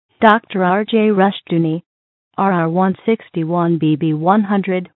Dr. R.J. Rushdoony,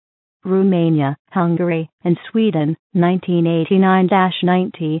 RR161BB100, Romania, Hungary, and Sweden,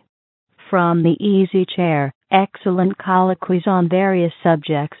 1989-90. From the Easy Chair, excellent colloquies on various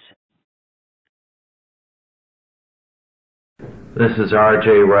subjects. This is R.J.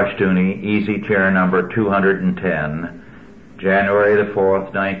 Rushdoony, Easy Chair number 210, January the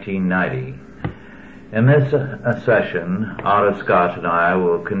 4th, 1990. In this session, Otto Scott and I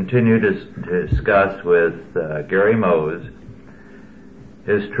will continue to discuss with Gary Mose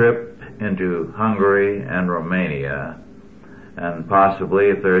his trip into Hungary and Romania, and possibly,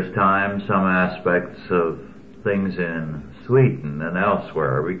 if there's time, some aspects of things in Sweden and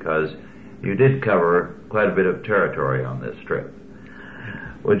elsewhere, because you did cover quite a bit of territory on this trip.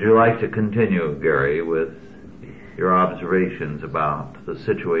 Would you like to continue, Gary, with your observations about the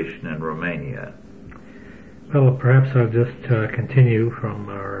situation in Romania? Well, perhaps I'll just continue from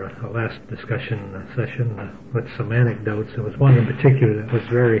our last discussion session with some anecdotes. There was one in particular that was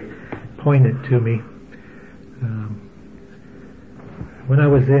very poignant to me. When I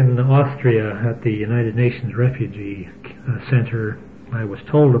was in Austria at the United Nations Refugee Center, I was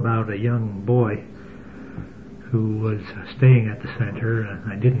told about a young boy who was staying at the center.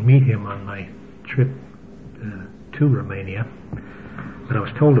 I didn't meet him on my trip to Romania, but I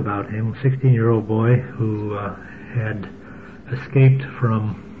was told about him, a 16-year-old boy who had escaped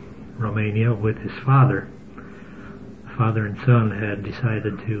from Romania with his father. Father and son had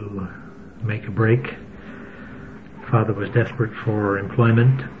decided to make a break. Father was desperate for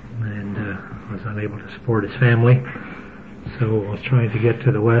employment and was unable to support his family, so was trying to get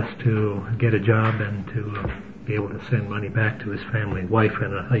to the West to get a job and to be able to send money back to his family, wife,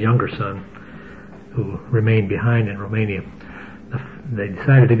 and a younger son who remained behind in Romania. They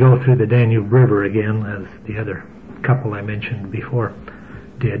decided to go through the Danube River again, as the other couple I mentioned before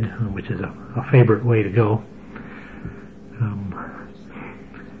did, which is a favorite way to go.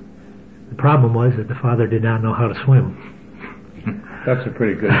 The problem was that the father did not know how to swim. That's a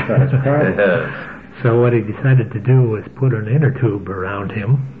pretty good sized problem. So what he decided to do was put an inner tube around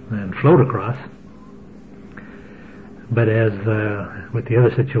him and float across. But as with the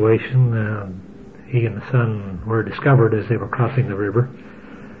other situation, he and the son were discovered as they were crossing the river,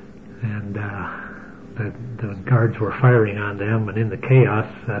 and the guards were firing on them, and in the chaos,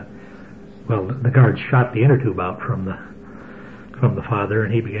 the guards shot the inner tube out from the father,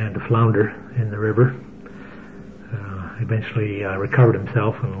 and he began to flounder in the river. Eventually recovered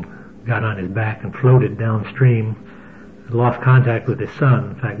himself and got on his back and floated downstream, lost contact with his son.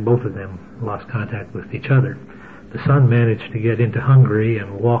 In fact, both of them lost contact with each other. The son managed to get into Hungary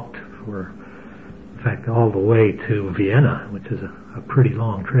and walked for, in fact, all the way to Vienna, which is a pretty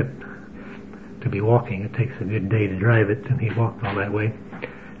long trip to be walking. It takes a good day to drive it, and he walked all that way,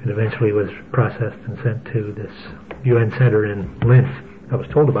 and eventually was processed and sent to this UN center in Linz. I was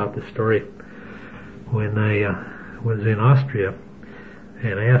told about this story when I was in Austria,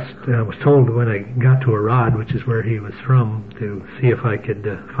 and I was told when I got to Arad, which is where he was from, to see if I could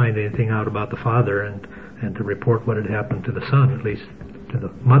find anything out about the father and to report what had happened to the son, at least to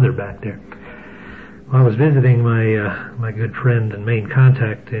the mother back there. Well, I was visiting my good friend and main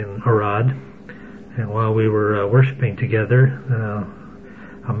contact in Arad, and while we were worshiping together,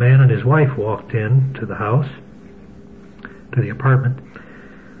 a man and his wife walked in to the house, to the apartment,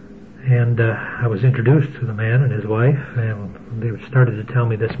 and I was introduced to the man and his wife, and they started to tell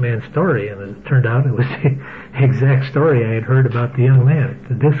me this man's story, and as it turned out, it was the exact story I had heard about the young man.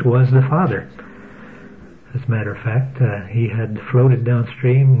 This was the father. As a matter of fact, he had floated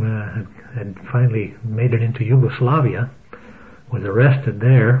downstream, had finally made it into Yugoslavia, was arrested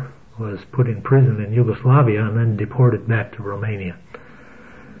there, was put in prison in Yugoslavia, and then deported back to Romania.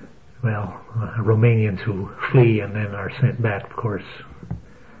 Well, Romanians who flee and then are sent back, of course,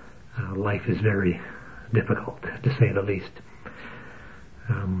 life is very difficult, to say the least.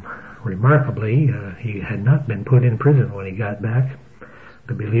 Remarkably, he had not been put in prison when he got back.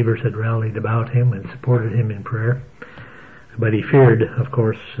 The believers had rallied about him and supported him in prayer. But he feared, of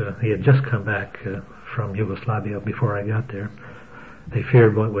course, he had just come back from Yugoslavia before I got there. They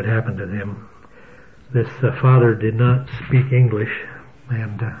feared what would happen to him. This father did not speak English,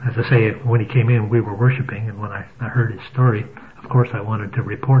 and as I say, when he came in, we were worshiping, and when I heard his story, of course I wanted to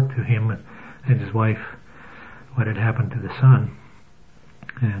report to him and his wife what had happened to the son.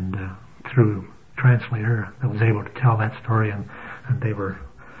 And through translator, I was able to tell that story, and they were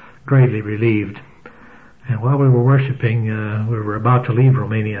greatly relieved. And while we were worshiping, we were about to leave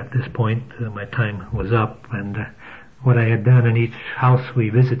Romania at this point. My time was up, and what I had done in each house we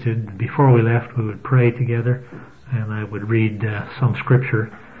visited, before we left, we would pray together, and I would read some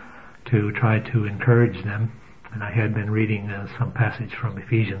scripture to try to encourage them. And I had been reading some passage from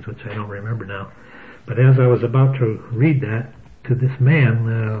Ephesians, which I don't remember now. But as I was about to read that to this man,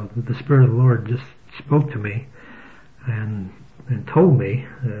 the Spirit of the Lord just spoke to me and told me,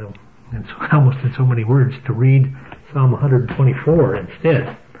 almost in so many words, to read Psalm 124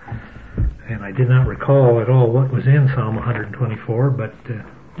 instead. And I did not recall at all what was in Psalm 124, but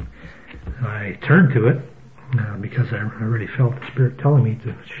I turned to it because I really felt the Spirit telling me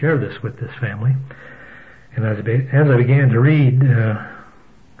to share this with this family. And as I began to read,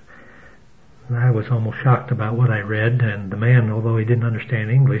 I was almost shocked about what I read, and the man, although he didn't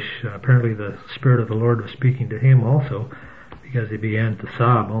understand English, apparently the Spirit of the Lord was speaking to him also, because he began to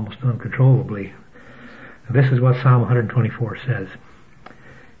sob almost uncontrollably. And this is what Psalm 124 says.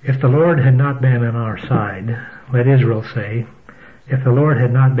 If the Lord had not been on our side, let Israel say, if the Lord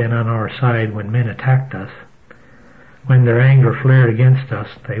had not been on our side when men attacked us, when their anger flared against us,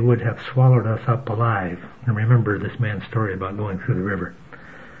 they would have swallowed us up alive. And remember this man's story about going through the river.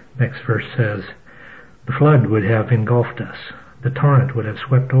 Next verse says, the flood would have engulfed us. The torrent would have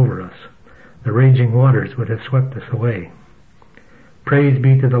swept over us. The raging waters would have swept us away. Praise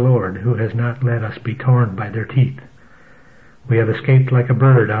be to the Lord, who has not let us be torn by their teeth. We have escaped like a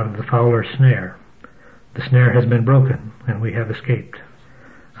bird out of the fowler's snare. The snare has been broken, and we have escaped.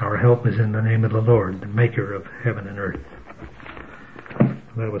 Our help is in the name of the Lord, the maker of heaven and earth.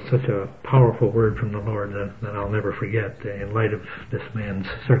 That was such a powerful word from the Lord that I'll never forget in light of this man's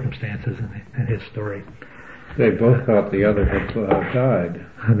circumstances and his story. They both thought the other had died.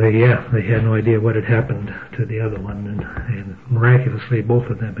 They had no idea what had happened to the other one, and miraculously both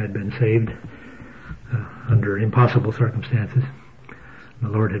of them had been saved under impossible circumstances. The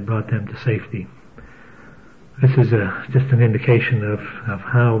Lord had brought them to safety. This is just an indication of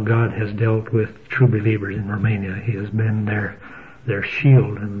how God has dealt with true believers in Romania. He has been their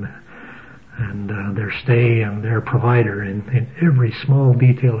shield and their stay and their provider in every small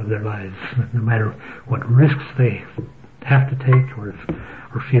detail of their lives, no matter what risks they have to take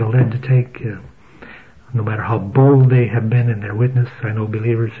or feel led to take, no matter how bold they have been in their witness. I know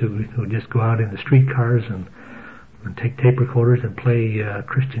believers who just go out in the streetcars and take tape recorders and play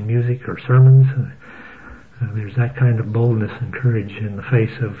Christian music or sermons. There's that kind of boldness and courage in the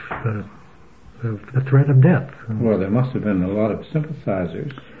face of the threat of death. Well, there must have been a lot of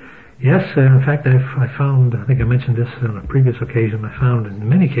sympathizers. Yes, in fact, I found, I think I mentioned this on a previous occasion, I found in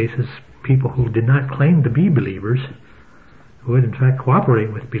many cases people who did not claim to be believers would in fact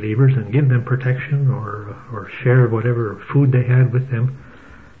cooperate with believers and give them protection or share whatever food they had with them.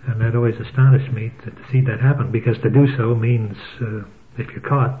 And that always astonished me to see that happen, because to do so means, if you're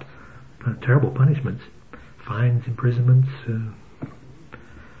caught, terrible punishments. Fines, imprisonments,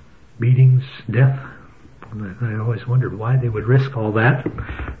 beatings, death. And I always wondered why they would risk all that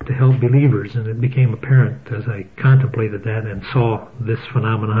to help believers, and it became apparent as I contemplated that and saw this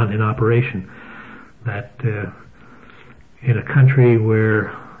phenomenon in operation, that in a country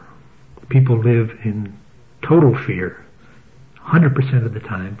where people live in total fear 100% of the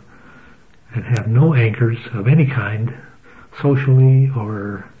time and have no anchors of any kind, socially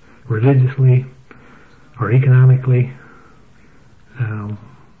or religiously or economically,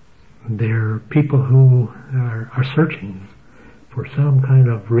 they're people who are searching for some kind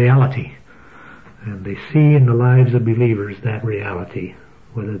of reality, and they see in the lives of believers that reality,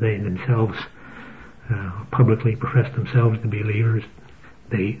 whether they themselves publicly profess themselves to be believers.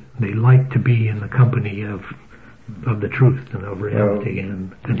 They like to be in the company of the truth and of reality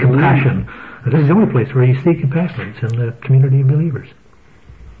and compassion. And this is the only place where you see compassion. It's in the community of believers.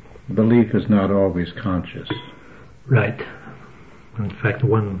 Belief is not always conscious. Right. In fact,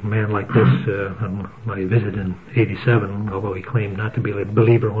 one man like this, on my visit in '87, although he claimed not to be a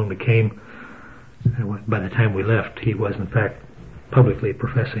believer when we came, by the time we left, he was in fact publicly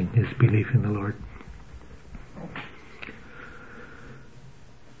professing his belief in the Lord.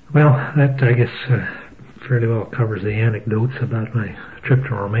 Well, that, I guess, fairly well covers the anecdotes about my trip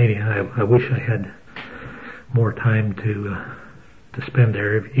to Romania. I wish I had more time to spend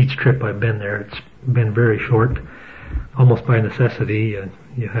there. Each trip I've been there, it's been very short. Almost by necessity,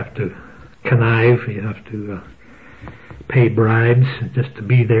 you have to connive, you have to pay bribes just to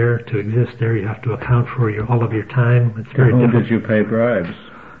be there, to exist there. You have to account for all of your time. It's very difficult. Whom did you pay bribes?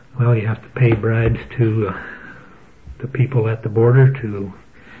 Well, you have to pay bribes to the people at the border to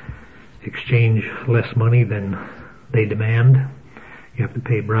exchange less money than they demand. You have to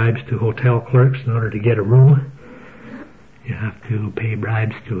pay bribes to hotel clerks in order to get a room. You have to pay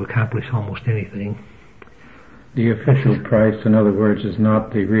bribes to accomplish almost anything. The official price, in other words, is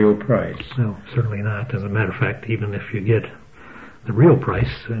not the real price. No, certainly not. As a matter of fact, even if you get the real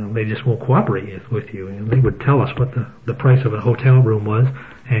price, they just won't cooperate with you. And they would tell us what the price of a hotel room was,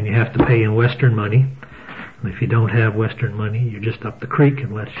 and you have to pay in Western money. And if you don't have Western money, you're just up the creek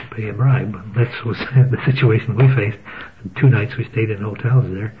unless you pay a bribe. That was the situation we faced. 2 nights we stayed in hotels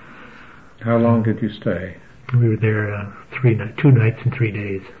there. How long did you stay? We were there 2 nights and 3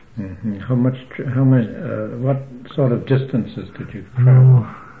 days. Mm-hmm. What sort of distances did you travel?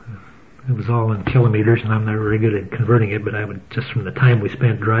 It was all in kilometers, and I'm not very good at converting it, but I would, just from the time we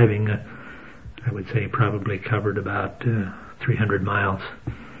spent driving, I would say probably covered about 300 miles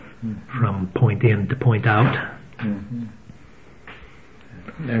from point in to point out. Mm-hmm.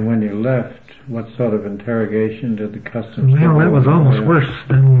 And when you left, what sort of interrogation did the customs? Well, that was almost worse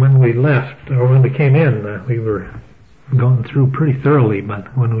than when we left, or when we came in. We were going through pretty thoroughly,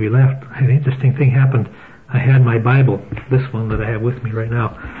 but when we left, an interesting thing happened. I had my Bible, this one that I have with me right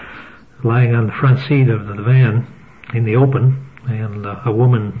now, lying on the front seat of the van in the open, and a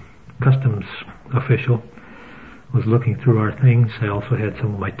woman customs official was looking through our things. I also had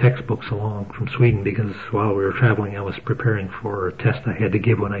some of my textbooks along from Sweden because while we were traveling I was preparing for a test I had to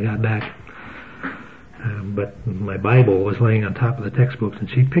give when I got back. But my Bible was laying on top of the textbooks, and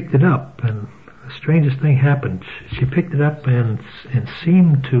she picked it up, and the strangest thing happened. She picked it up and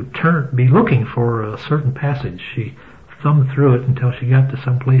seemed to be looking for a certain passage. She thumbed through it until she got to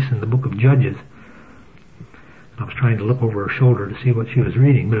some place in the book of Judges. I was trying to look over her shoulder to see what she was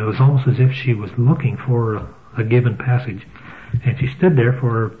reading, but it was almost as if she was looking for a given passage. And she stood there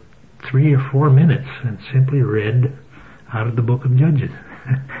for 3 or 4 minutes and simply read out of the book of Judges.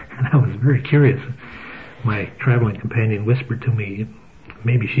 And I was very curious. My traveling companion whispered to me,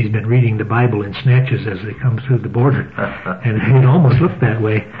 maybe she's been reading the Bible in snatches as they come through the border. And it almost looked that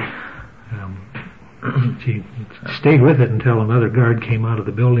way. She stayed with it until another guard came out of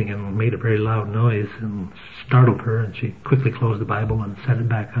the building and made a very loud noise and startled her, and she quickly closed the Bible and set it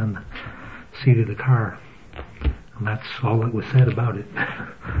back on the seat of the car. And that's all that was said about it.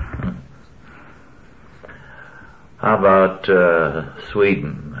 How about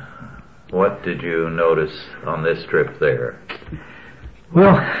Sweden? What did you notice on this trip there?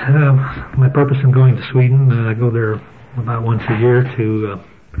 Well, my purpose in going to Sweden, I go there about once a year to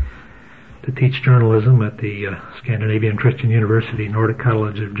teach journalism at the Scandinavian Christian University Nordic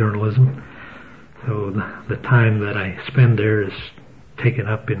College of Journalism. So the time that I spend there is taken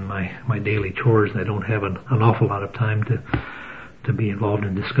up in my daily chores. I don't have an awful lot of time to be involved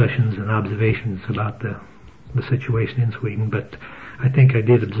in discussions and observations about the situation in Sweden, but I think I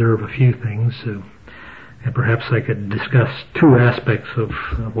did observe a few things, and perhaps I could discuss 2 aspects of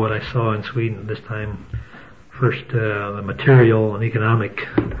what I saw in Sweden this time. First, the material and economic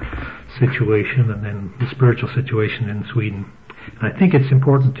situation, and then the spiritual situation in Sweden. And I think it's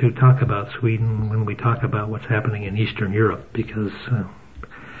important to talk about Sweden when we talk about what's happening in Eastern Europe, because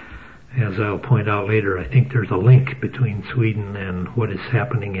as I'll point out later, I think there's a link between Sweden and what is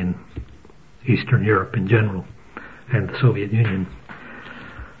happening in Eastern Europe in general and the Soviet Union.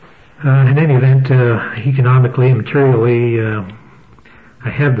 In any event, economically and materially, I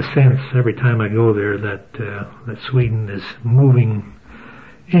have the sense every time I go there that Sweden is moving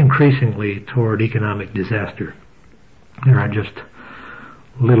increasingly toward economic disaster. There are just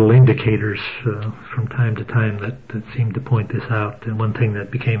little indicators from time to time that seem to point this out. And one thing that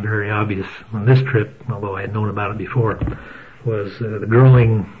became very obvious on this trip, although I had known about it before, was the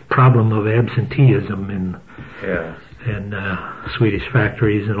growing problem of absenteeism in Swedish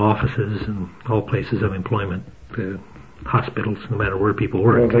factories and offices and all places of employment, hospitals, no matter where people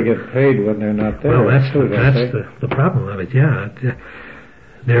work. Well, they get paid when they're not there. Well, that's the problem of it, yeah.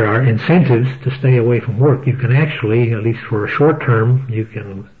 There are incentives to stay away from work. You can actually, at least for a short term, you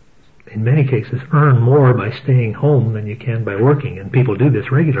can, in many cases, earn more by staying home than you can by working. And people do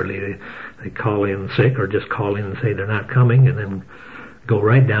this regularly. They call in sick or just call in and say they're not coming, and then go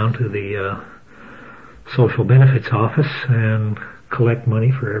right down to the social benefits office and collect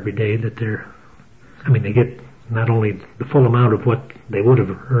money for every day that they get not only the full amount of what they would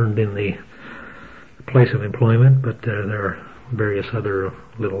have earned in the place of employment, but there are various other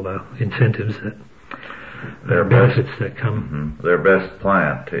little incentives that their benefits that come. Their best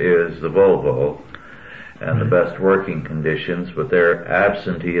plant is the Volvo, and the best working conditions, but their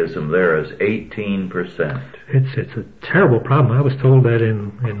absenteeism there is 18%. It's a terrible problem. I was told that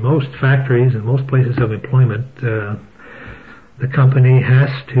in most factories and most places of employment, the company has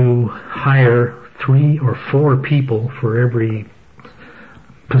to hire 3 or 4 people for every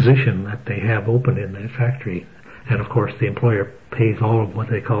position that they have open in that factory. And of course the employer pays all of what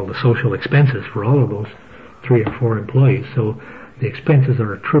they call the social expenses for all of those 3 or 4 employees. So the expenses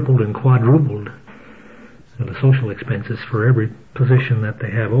are tripled and quadrupled the social expenses for every position that they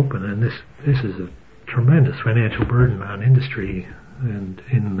have open, and this is a tremendous financial burden on industry and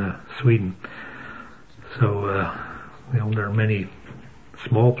in Sweden. So there are many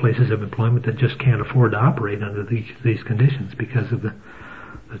small places of employment that just can't afford to operate under these conditions because of the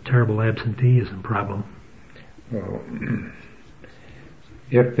terrible absenteeism problem. Well,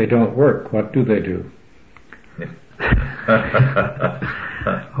 if they don't work, what do they do?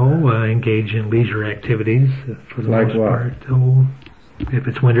 Engage in leisure activities for the most what? part. If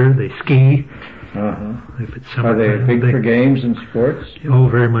it's winter, they ski. If it's summer, are they big for games and sports? Oh,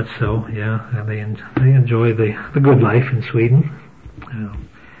 very much so. Yeah, and they enjoy the good life in Sweden.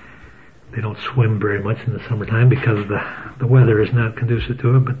 They don't swim very much in the summertime because the weather is not conducive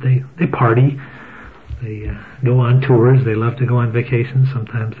to it. But they party. They go on tours. They love to go on vacations.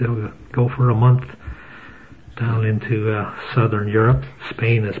 Sometimes they'll go for a month down into southern Europe.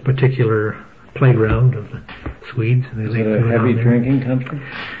 Spain is a particular playground of the Swedes. Is it a heavy drinking country?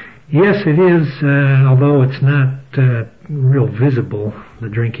 Yes, it is, although it's not real visible, the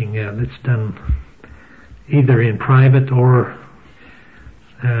drinking. It's done either in private or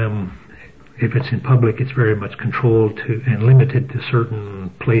if it's in public, it's very much controlled to and limited to certain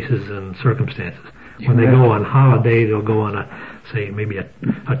places and circumstances. When they go on holiday, they'll go on maybe a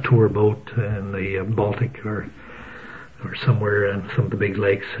tour boat in the Baltic or somewhere on some of the big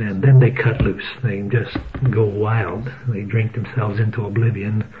lakes, and then they cut loose. They just go wild. They drink themselves into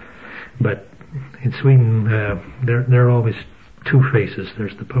oblivion. But in Sweden, there are always two faces.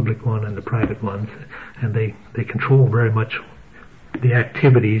 There's the public one and the private ones, and they control very much the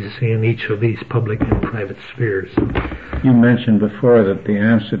activities in each of these public and private spheres. You mentioned before that the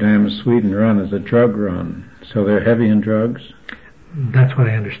Amsterdam-Sweden run is a drug run, so they're heavy in drugs? That's what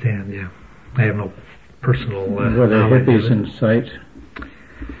I understand, yeah. I have no personal were there hippies in sight?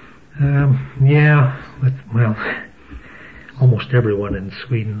 Yeah, well, almost everyone in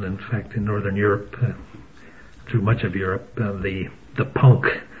Sweden, in fact in Northern Europe, through much of Europe, the punk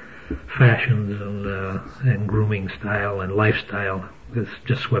fashions and grooming style and lifestyle is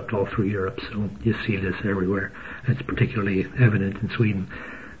just swept all through Europe, so you see this everywhere. It's particularly evident in Sweden.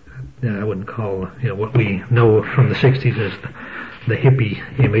 I wouldn't call what we know from the 60s as the hippie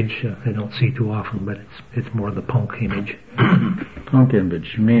image. I don't see too often, but it's more the punk image. Punk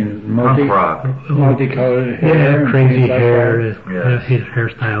image? You mean multicolored hair? Yeah, crazy hair, yes. His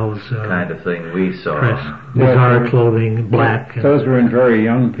hairstyles. Kind of thing we saw. Bizarre clothing, black. Those were in very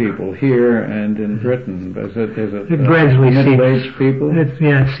young people here and in Britain. Is it gradually middle-aged people?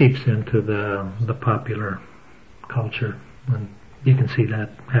 It seeps into the popular culture, and you can see that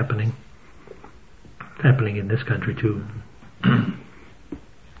happening. It's happening in this country too.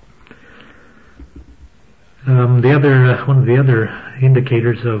 One of the other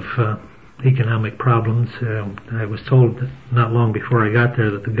indicators of economic problems, I was told not long before I got there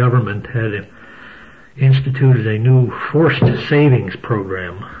that the government had instituted a new forced savings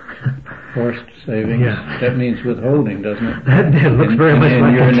program. Forced savings? Yeah. That means withholding, doesn't it? That looks very much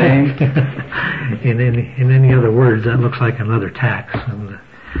like your name. In any other words, that looks like another tax. And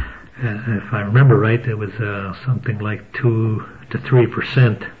if I remember right, it was something like 2 to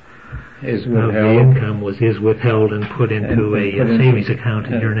 3% is of withheld. the income is withheld and put into a savings account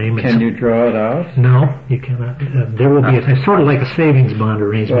in your name. Can you draw it out? No, you cannot. There will be it's sort of like a savings bond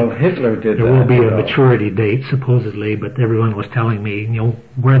arrangement. Well, Hitler did there that. There will be a maturity date, supposedly, but everyone was telling me,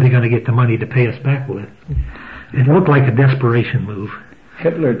 where are they going to get the money to pay us back with? It looked like a desperation move.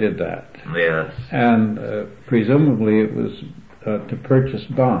 Hitler did that. Yes. And presumably it was to purchase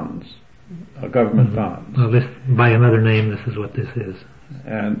bonds, government bonds. Well, this, by another name, this is what this is.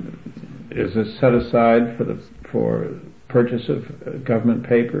 And is it set aside for purchase of government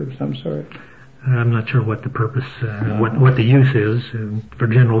paper of some sort? I'm not sure what the purpose, what the use is for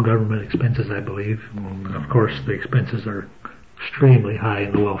general government expenses, I believe. Of course, the expenses are extremely high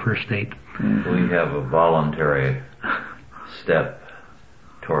in the welfare state. We have a voluntary step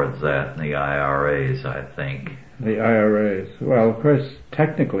towards that in the IRAs, I think. The IRAs. Well, of course,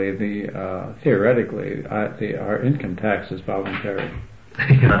 technically, theoretically, our income tax is voluntary.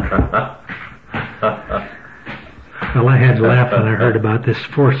 Well, I had to laugh when I heard about this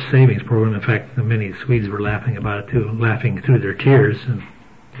forced savings program. In fact, many Swedes were laughing about it too, laughing through their tears, and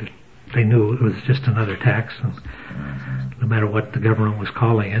they knew it was just another tax, and no matter what the government was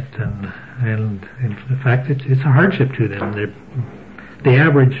calling it, and in fact, it's a hardship to them. The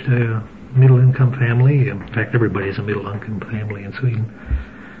average middle-income family, in fact, everybody's a middle-income family in Sweden.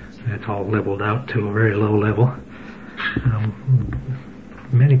 It's all leveled out to a very low level.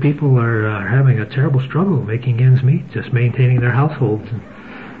 Many people are having a terrible struggle making ends meet, just maintaining their households.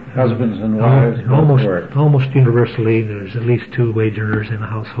 Husbands and wives both work. Almost universally, there's at least 2 wage earners in a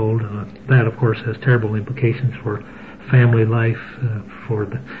household, and that, of course, has terrible implications for family life, for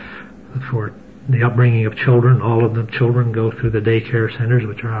the upbringing of children. All of the children go through the daycare centers,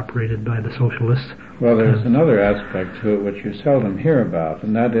 which are operated by the socialists. Well, there's another aspect to it which you seldom hear about,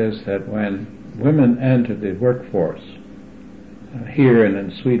 and that is that when women enter the workforce, here and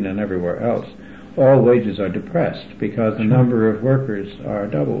in Sweden and everywhere else, all wages are depressed because the number of workers are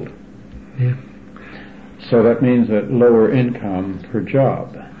doubled. Yeah. So that means that lower income per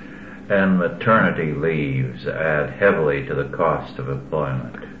job. And maternity leaves add heavily to the cost of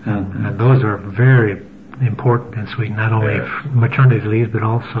employment. And those are very important in Sweden, not only maternity leaves, but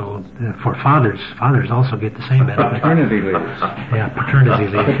also for fathers. Fathers also get the same benefit. Paternity leaves. Yeah, paternity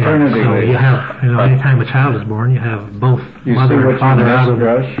leave. Paternity so leave. You have, anytime a child is born, you have both mother and father out of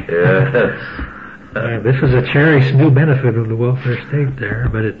Yes. This is a cherished new benefit of the welfare state there,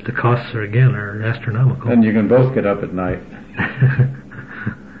 but the costs are astronomical. And you can both get up at night.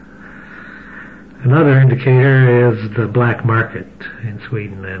 Another indicator is the black market in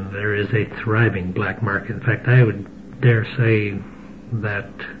Sweden, and there is a thriving black market. In fact, I would dare say that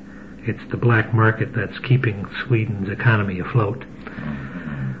it's the black market that's keeping Sweden's economy afloat.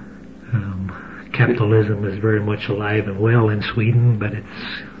 Capitalism is very much alive and well in Sweden, but it's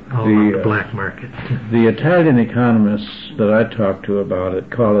all on the black market. The Italian economists that I talk to about it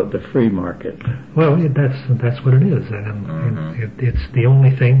call it the free market. Well, that's what it is, and it's the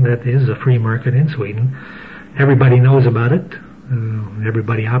only thing that is a free market in Sweden. Everybody knows about it.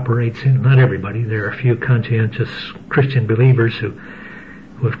 Everybody operates in. Not everybody. There are a few conscientious Christian believers who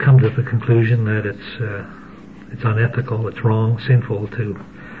have come to the conclusion that it's unethical, it's wrong, sinful to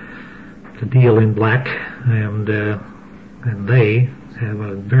deal in black, and they have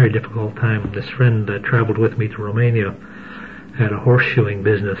a very difficult time. This friend that traveled with me to Romania had a horseshoeing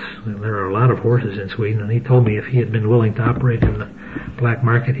business, and there are a lot of horses in Sweden, and he told me if he had been willing to operate in the black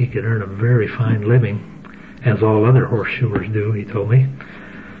market, he could earn a very fine living, as all other horseshoers do, he told me.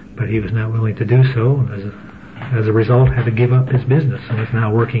 But he was not willing to do so, and as a result had to give up his business, and is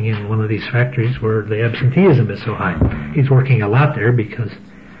now working in one of these factories where the absenteeism is so high. He's working a lot there because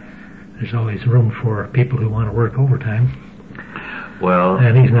there's always room for people who want to work overtime. Well,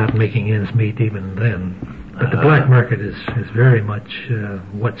 and he's not making ends meet even then. But the black market is very much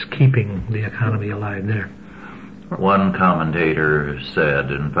what's keeping the economy alive there. One commentator said,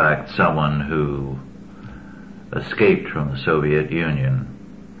 in fact, someone who escaped from the Soviet Union,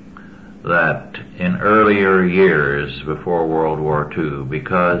 that in earlier years before World War II,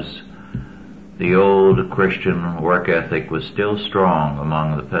 because the old Christian work ethic was still strong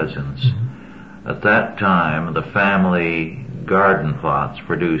among the peasants, at that time the family garden plots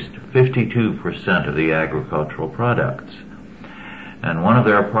produced 52% of the agricultural products. And one of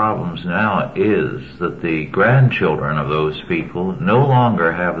their problems now is that the grandchildren of those people no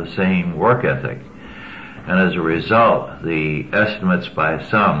longer have the same work ethic. And as a result, the estimates by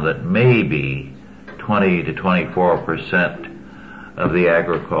some that maybe 20 to 24% of the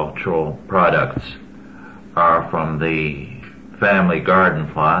agricultural products are from the family garden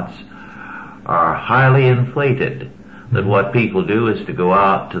plots are highly inflated. That what people do is to go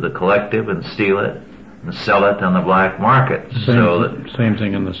out to the collective and steal it and sell it on the black market. Same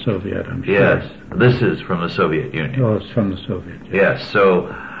thing in the Soviet, I'm sure. Yes, this is from the Soviet Union. Oh, it's from the Soviet Union. Yes,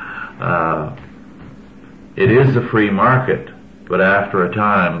 so it is the free market, but after a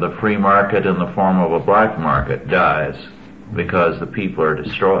time the free market in the form of a black market dies because the people are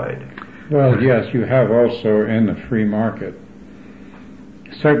destroyed. Well, yes, you have also in the free market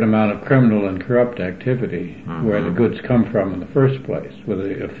a certain amount of criminal and corrupt activity where the goods come from in the first place, with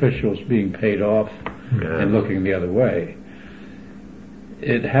the officials being paid off and looking the other way.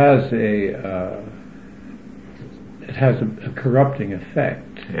 It has a corrupting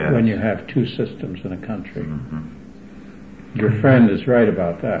effect when you have two systems in a country. Your friend is right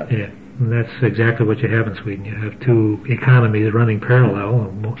about that. Yeah, and that's exactly what you have in Sweden. You have two economies running parallel.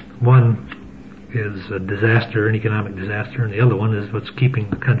 One is a disaster, an economic disaster, and the other one is what's keeping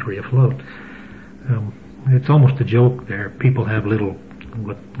the country afloat. It's almost a joke there. People have little,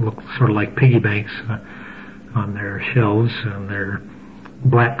 what look sort of like piggy banks on their shelves, and they're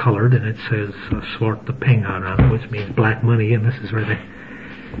black colored, and it says "Svart pengar" on it, which means black money, and this is where they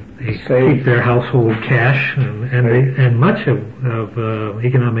keep their household cash, and much of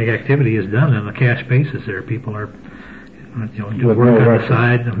economic activity is done on a cash basis. There, people are do work on the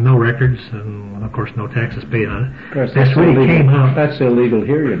side, no records, and of course no taxes paid on it. That's really came out. That's illegal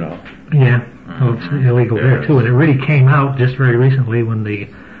here, you know. Yeah, well, it's illegal there too, and it really came out just very recently when the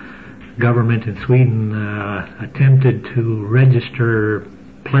government in Sweden attempted to register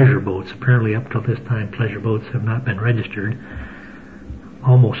pleasure boats. Apparently up till this time, pleasure boats have not been registered.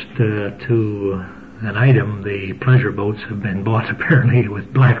 Almost to an item, the pleasure boats have been bought apparently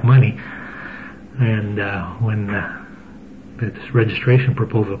with black money. And when this registration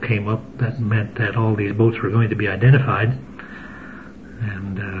proposal came up, that meant that all these boats were going to be identified,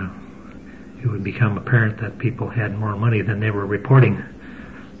 and it would become apparent that people had more money than they were reporting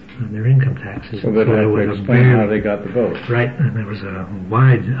on their income taxes. So they'd have to explain how they got the boat. Right, and there was a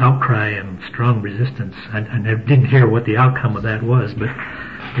wide outcry and strong resistance. I didn't hear what the outcome of that was, but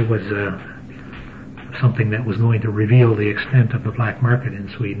it was something that was going to reveal the extent of the black market in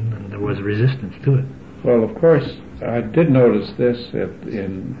Sweden, and there was resistance to it. Well, of course, I did notice this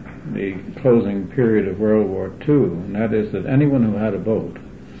in the closing period of World War II, and that is that anyone who had a boat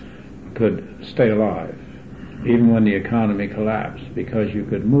could stay alive, even when the economy collapsed, because you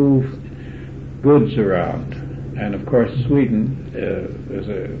could move goods around. And of course, Sweden is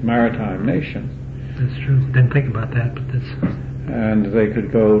a maritime nation. That's true. Didn't think about that, but that's... And they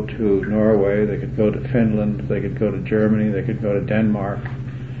could go to Norway, they could go to Finland, they could go to Germany, they could go to Denmark,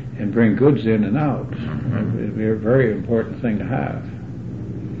 and bring goods in and out. Mm-hmm. It would be a very important thing to have.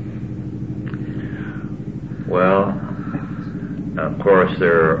 Well, of course,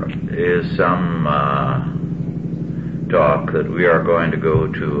 there is some talk that we are going to go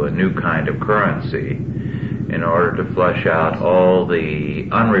to a new kind of currency in order to flush out all the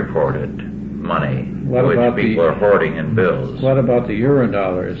unreported money which people are hoarding in bills. What about the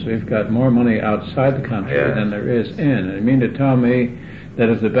Eurodollars? We've got more money outside the country than there is in. And you mean to tell me that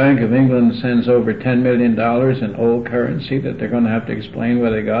if the Bank of England sends over $10 million in old currency, that they're going to have to explain where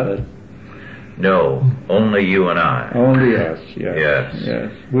they got it? No, only you and I. Only us, yes.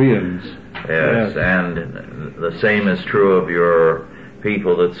 Yes, Williams. Yes, and the same is true of your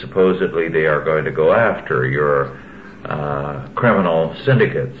people that supposedly they are going to go after, your criminal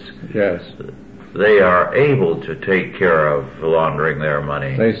syndicates. Yes. They are able to take care of laundering their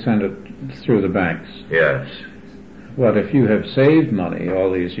money. They send it through the banks. Yes. But if you have saved money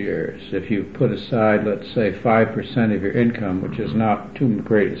all these years, if you put aside, let's say, 5% of your income, which is not too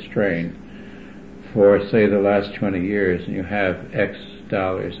great a strain, for, say, the last 20 years, and you have X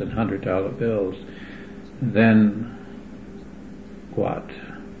dollars and $100 bills, then what?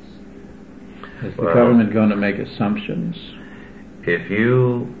 Is the government going to make assumptions? If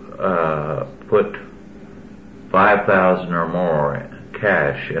you put $5,000 or more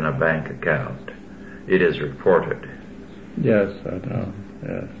cash in a bank account, it is reported. Yes, I know.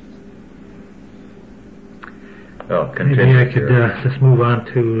 Yes. Well, maybe I could just move on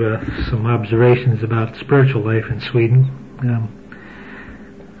to some observations about spiritual life in Sweden.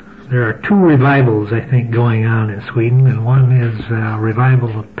 There are two revivals, I think, going on in Sweden, and one is a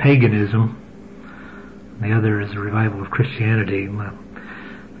revival of paganism. The other is a revival of Christianity.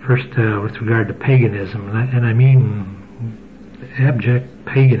 First, with regard to paganism, and I mean abject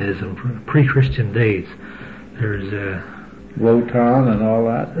paganism from pre-Christian days. There's Wotan and all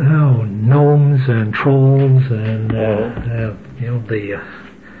that. Oh, gnomes and trolls and the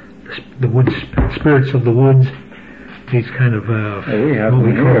woods, spirits of the woods. These kind of we have what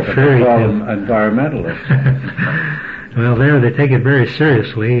we call fairy tales. Environmentalists. Well, they take it very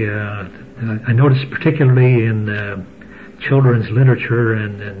seriously. I noticed particularly in children's literature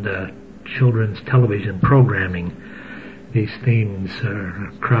and children's television programming, these themes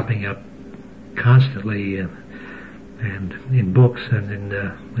are cropping up constantly, and in books and in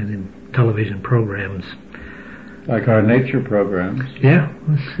television programs. Like our nature programs. Yeah,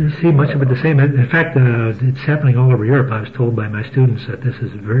 you see much of it the same. In fact, it's happening all over Europe. I was told by my students that this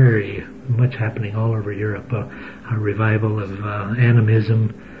is very much happening all over Europe. A revival of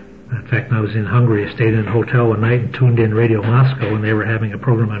animism. In fact, when I was in Hungary, I stayed in a hotel one night and tuned in Radio Moscow, and they were having a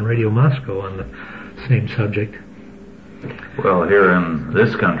program on Radio Moscow on the same subject. Well, here in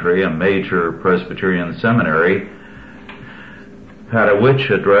this country, a major Presbyterian seminary had a witch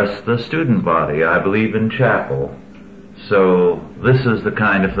address the student body, I believe in chapel. So this is the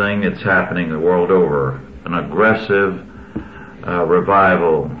kind of thing that's happening the world over, an aggressive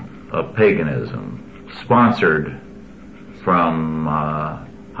revival of paganism, sponsored from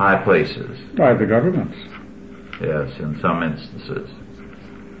high places. By the governments. Yes, in some instances.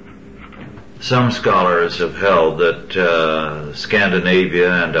 Some scholars have held that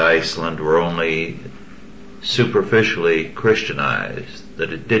Scandinavia and Iceland were only superficially Christianized,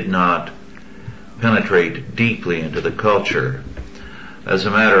 that it did not penetrate deeply into the culture. As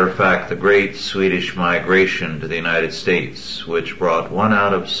a matter of fact, the great Swedish migration to the United States, which brought 1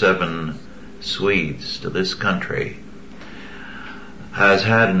 out of 7 Swedes to this country, has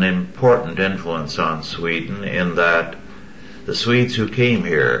had an important influence on Sweden in that The Swedes who came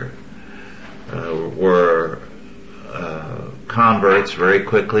here were converts very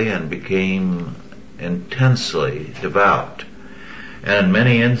quickly and became intensely devout, and in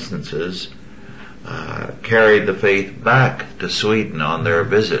many instances carried the faith back to Sweden on their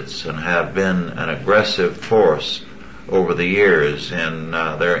visits and have been an aggressive force over the years in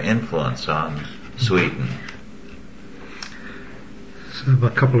their influence on Sweden. So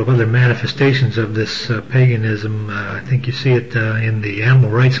a couple of other manifestations of this paganism, I think you see it in the animal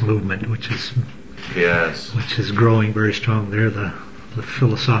rights movement, which is growing very strong there. The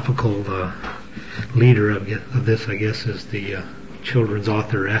philosophical leader of this, I guess, is the children's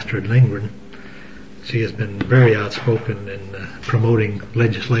author Astrid Lindgren. She has been very outspoken in promoting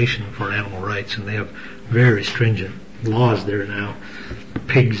legislation for animal rights, and they have very stringent laws there now.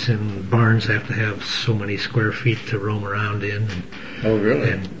 Pigs in barns have to have so many square feet to roam around in. Oh,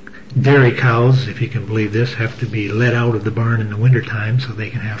 really? And dairy cows, if you can believe this, have to be let out of the barn in the wintertime so they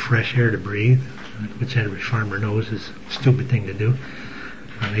can have fresh air to breathe, which every farmer knows is a stupid thing to do.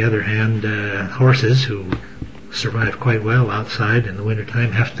 On the other hand, horses, who survive quite well outside in the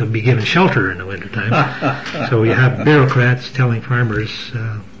wintertime, have to be given shelter in the wintertime. So you have bureaucrats telling farmers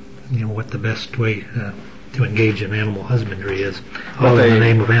what the best way to engage in animal husbandry is, all in the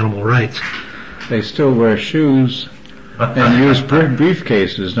name of animal rights. They still wear shoes and use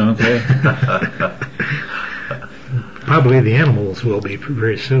briefcases, don't they? Probably the animals will be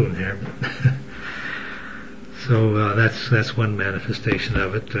very soon here. So that's one manifestation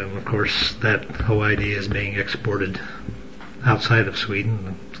of it, and of course that whole idea is being exported outside of Sweden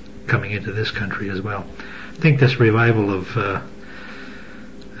and coming into this country as well. I think this revival of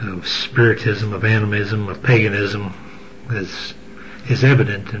spiritism, of animism, of paganism is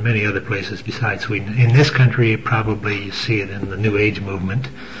evident in many other places besides Sweden. In this country, probably you see it in the New Age movement,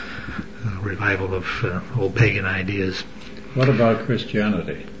 revival of old pagan ideas. What about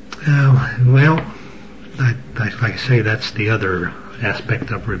Christianity? Well, like I say, that's the other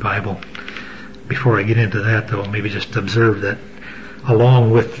aspect of revival. Before I get into that, though, maybe just observe that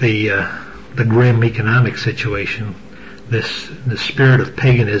along with the grim economic situation, the spirit of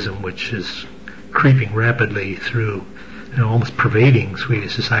paganism, which is creeping rapidly through, almost pervading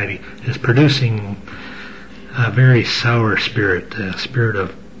Swedish society, is producing a very sour spirit, a spirit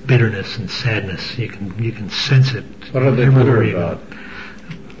of bitterness and sadness. You can sense it. What are they bitter about?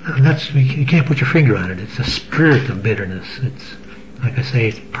 You can't put your finger on it. It's a spirit of bitterness. It's, like I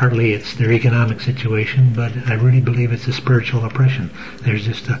say, partly it's their economic situation, but I really believe it's a spiritual oppression. There's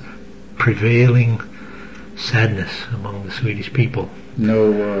just a prevailing sadness among the Swedish people.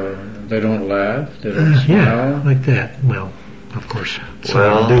 No, they don't laugh. They don't smile. Yeah, like that. Well, of course,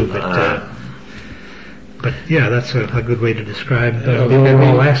 some do, but yeah, that's a good way to describe the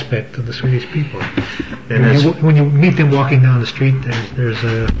overall aspect of the Swedish people. When you meet them walking down the street, there's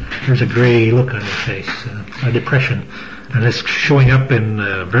a gray look on their face, a depression, and it's showing up in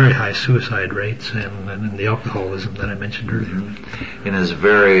very high suicide rates and in the alcoholism that I mentioned earlier. In his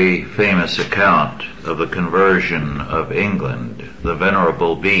very famous account of the conversion of England, the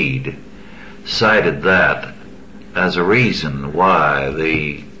Venerable Bede cited that as a reason why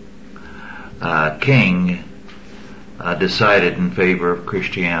the king decided in favor of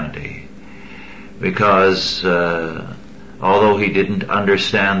Christianity, because although he didn't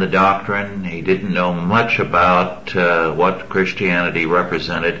understand the doctrine, he didn't know much about what Christianity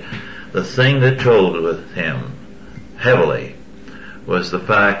represented, the thing that told with him heavily was the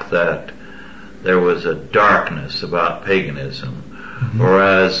fact that there was a darkness about paganism,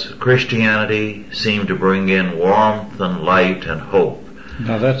 whereas Christianity seemed to bring in warmth and light and hope.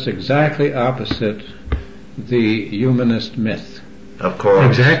 Now that's exactly opposite the humanist myth. Of course.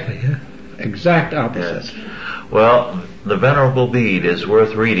 Exactly, yeah. Exact opposite. Yes. Well, the Venerable Bede is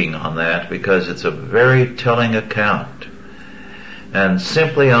worth reading on that because it's a very telling account. And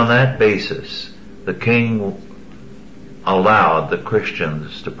simply on that basis, the king allowed the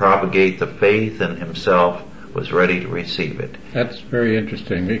Christians to propagate the faith, and himself was ready to receive it. That's very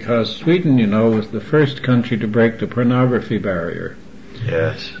interesting because Sweden, was the first country to break the pornography barrier.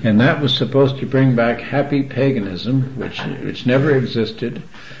 Yes. And that was supposed to bring back happy paganism, which never existed,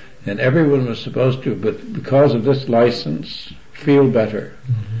 and everyone was supposed to, but because of this license, feel better.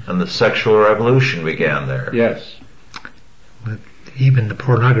 And the sexual revolution began there. Yes. But even the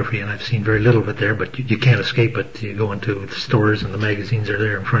pornography, and I've seen very little of it there, but you can't escape it. You go into the stores and the magazines are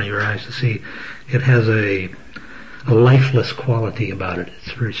there in front of your eyes to see. It has a lifeless quality about it.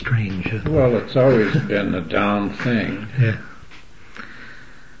 It's very strange. Well, it's always been a down thing. Yeah.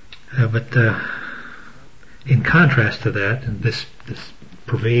 But in contrast to that, and this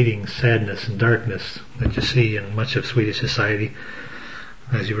pervading sadness and darkness that you see in much of Swedish society.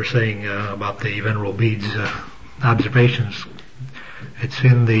 As you were saying about the Venerable Bede's observations, it's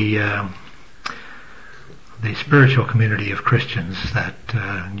in the spiritual community of Christians that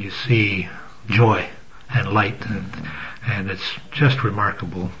you see joy and light, and it's just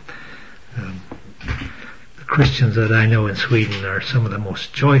remarkable. The Christians that I know in Sweden are some of the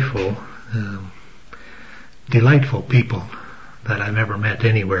most joyful, delightful people that I've ever met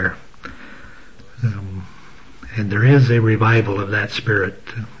anywhere. And there is a revival of that spirit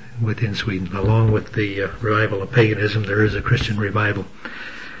within Sweden. Along with the revival of paganism, there is a Christian revival.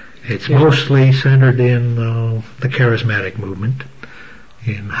 It's mostly centered in the charismatic movement,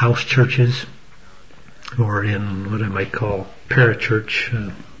 in house churches, or in what I might call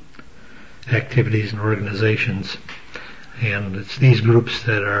parachurch activities and organizations. And it's these groups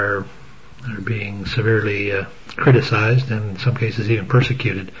that are being severely criticized and in some cases even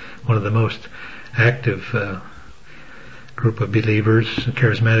persecuted. One of the most active group of believers, a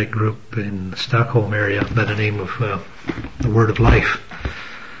charismatic group in the Stockholm area by the name of the Word of Life,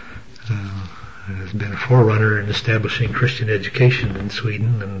 has been a forerunner in establishing Christian education in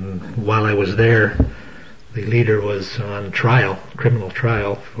Sweden. And while I was there, the leader was on trial, criminal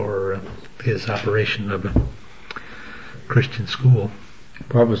trial, for his operation of a Christian school.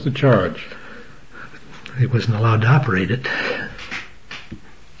 What was the charge? He wasn't allowed to operate it.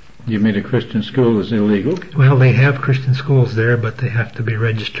 You mean a Christian school is illegal? Well, they have Christian schools there, but they have to be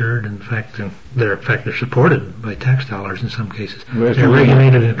registered. In fact, they're supported by tax dollars in some cases. They're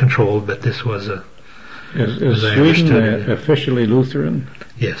regulated and controlled, but this was a... Is Sweden officially Lutheran?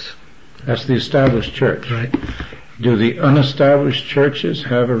 Yes. That's the established church. Right. Do the unestablished churches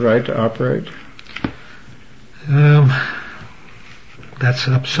have a right to operate? That's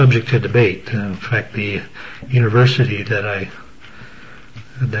subject to debate. In fact, the university that I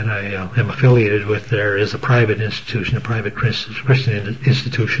am affiliated with there is a private institution, a private Christian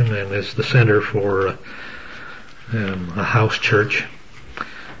institution, and is the center for a house church.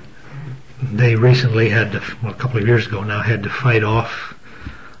 They recently had to, a couple of years ago now, had to fight off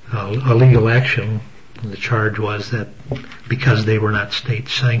a legal action. The charge was that because they were not state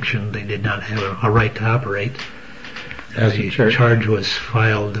sanctioned, they did not have a right to operate. As a church. The charge was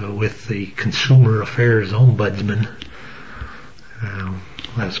filed with the Consumer Affairs Ombudsman.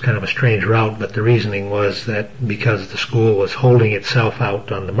 That's kind of a strange route, but the reasoning was that because the school was holding itself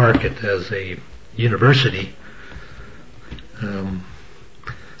out on the market as a university,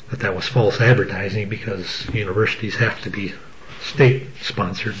 that was false advertising, because universities have to be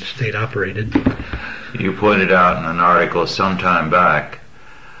state-sponsored, state-operated. You pointed out in an article some time back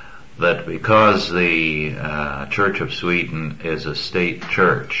that because the Church of Sweden is a state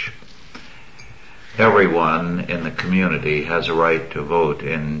church, everyone in the community has a right to vote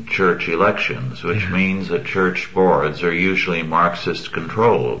in church elections, which means that church boards are usually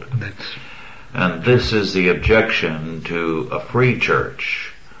Marxist-controlled. And this is the objection to a free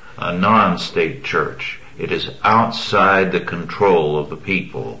church, a non-state church. It is outside the control of the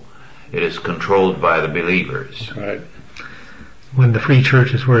people. It is controlled by the believers. Right. When the free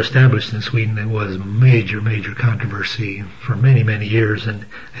churches were established in Sweden, it was major controversy for many, many years, and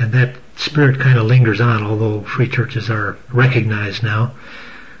that spirit kind of lingers on, although free churches are recognized now.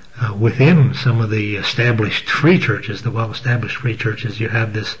 Within some of the established free churches, the well-established free churches, you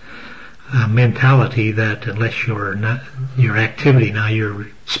have this mentality that unless your activity now, your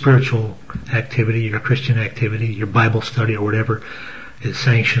spiritual activity, your Christian activity, your Bible study or whatever is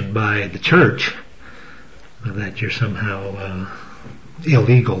sanctioned by the church, that you're somehow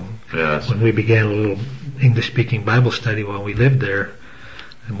illegal. Yes. When we began a little English-speaking Bible study while we lived there,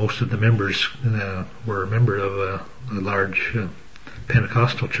 most of the members were a member of a large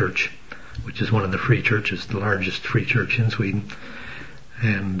Pentecostal church, which is one of the free churches, the largest free church in Sweden.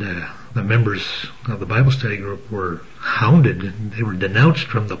 And the members of the Bible study group were hounded, and they were denounced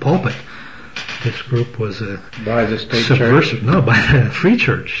from the pulpit. This group was by the state subversive, church? No, by the free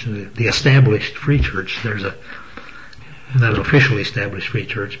church, the established free church. There's not an officially established free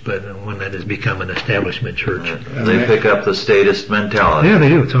church, but one that has become an establishment church. They pick up the statist mentality. Yeah, they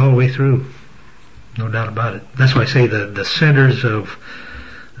do. It's all the way through. No doubt about it. That's why I say the centers of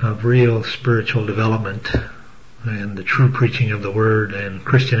real spiritual development and the true preaching of the Word and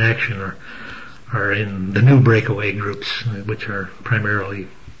Christian action are in the new breakaway groups, which are primarily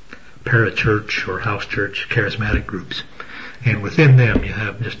parachurch or house church charismatic groups. And within them you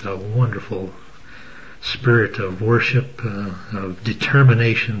have just a wonderful spirit of worship, of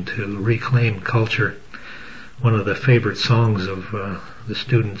determination to reclaim culture. One of the favorite songs of the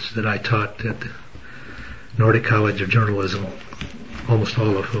students that I taught at the Nordic College of Journalism almost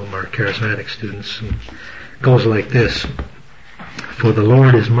all of whom are charismatic students. And it goes like this. For the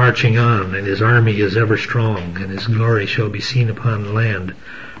Lord is marching on, and his army is ever strong, and his glory shall be seen upon the land.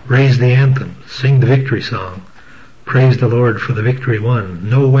 Raise the anthem, sing the victory song. Praise the Lord for the victory won.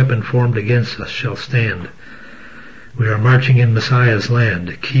 No weapon formed against us shall stand. We are marching in Messiah's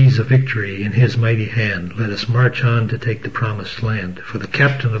land, keys of victory in his mighty hand. Let us march on to take the promised land. For the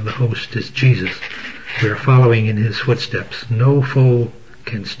captain of the host is Jesus. We are following in his footsteps. No foe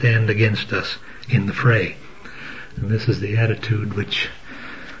can stand against us in the fray. And this is the attitude which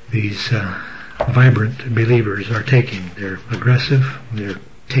these vibrant believers are taking. They're aggressive. They're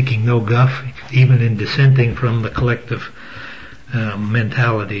taking no guff, even in dissenting from the collective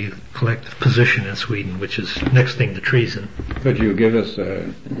mentality, collective position in Sweden, which is next thing to treason. Could you give us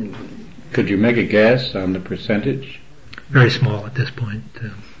could you make a guess on the percentage? Very small at this point.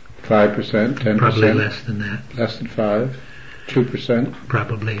 5%, 10%? Probably less than that. Less than 5%? 2%?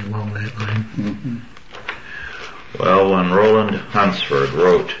 Probably along that line. Mm-hmm. Well, when Roland Hansford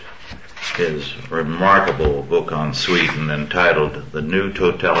wrote his remarkable book on Sweden entitled The New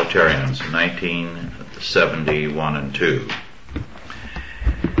Totalitarians, 1971 and 2,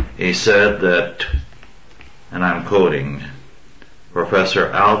 he said that, and I'm quoting, Professor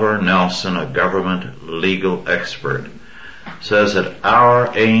Alvar Nelson, a government legal expert, says that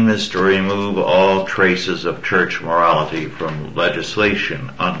our aim is to remove all traces of church morality from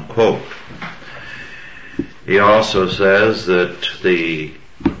legislation, unquote. He also says that the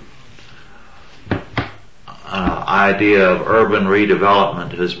idea of urban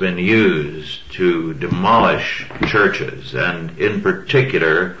redevelopment has been used to demolish churches, and in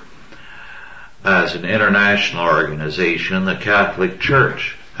particular, as an international organization, the Catholic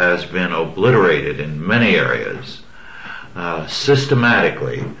Church has been obliterated in many areas,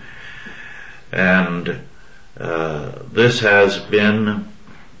 systematically, and this has been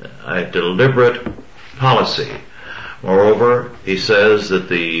a deliberate policy. Moreover, he says that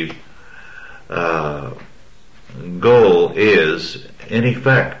the goal is, in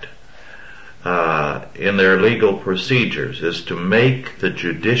effect, in their legal procedures, is to make the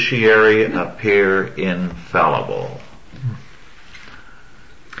judiciary appear infallible.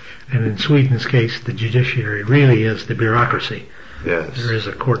 And in Sweden's case, the judiciary really is the bureaucracy. Yes. There is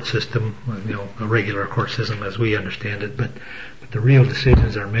a court system, a regular court system as we understand it, but the real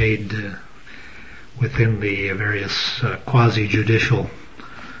decisions are made within the various quasi-judicial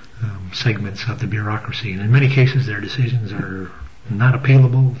segments of the bureaucracy. And in many cases, their decisions are not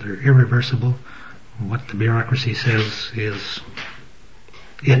appealable, they're irreversible. What the bureaucracy says is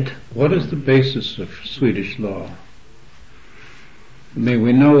it. What is the basis of Swedish law? I mean,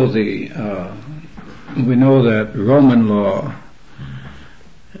 we know that Roman law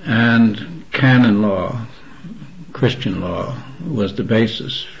and canon law, Christian law, was the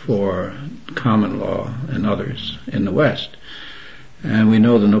basis for common law and others in the West. And we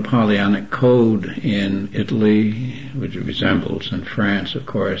know the Napoleonic Code in Italy, which it resembles in France, of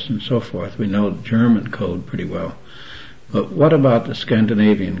course, and so forth. We know the German code pretty well. But what about the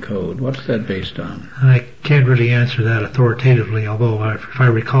Scandinavian Code? What's that based on? I can't really answer that authoritatively, although if I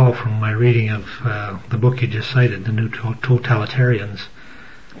recall from my reading of the book you just cited, The New Totalitarians,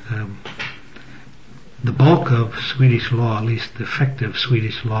 the bulk of Swedish law, at least the effective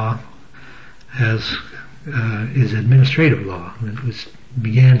Swedish law, is administrative law. It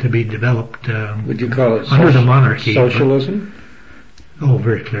began to be developed would you call it under the monarchy. Socialism? Oh,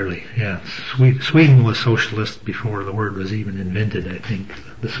 very clearly, yeah. Sweden was socialist before the word was even invented, I think.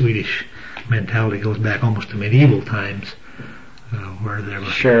 The Swedish mentality goes back almost to medieval times, where there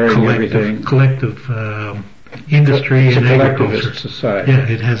was sharing everything. Collective industry it's and a agriculture. Society. Yeah,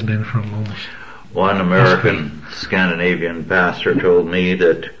 it has been from almost. One American Scandinavian pastor told me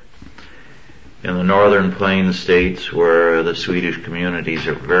that in the northern plain states, where the Swedish communities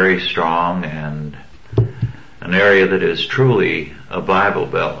are very strong and an area that is truly a Bible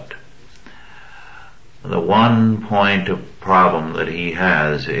Belt, the one point of problem that he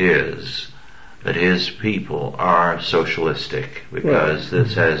has is that his people are socialistic, because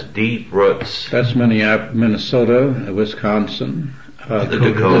this has deep roots. That's Minnesota, Wisconsin, the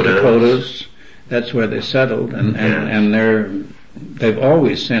Dakotas. That's where they settled, and they've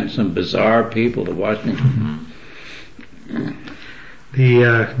always sent some bizarre people to Washington. Mm-hmm.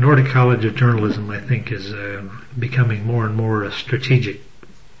 The Nordic College of Journalism, I think, is becoming more and more a strategic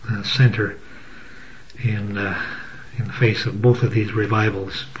center in the face of both of these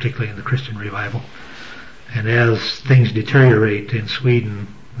revivals, particularly in the Christian revival. And as things deteriorate in Sweden,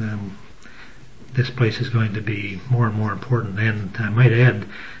 this place is going to be more and more important. And I might add,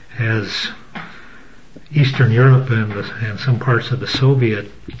 as Eastern Europe and some parts of the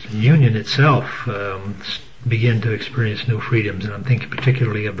Soviet Union itself begin to experience new freedoms, and I'm thinking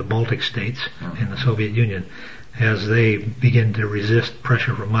particularly of the Baltic states in the Soviet Union, as they begin to resist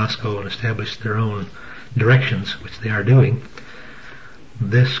pressure from Moscow and establish their own directions, which they are doing.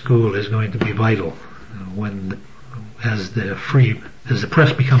 This school is going to be vital as the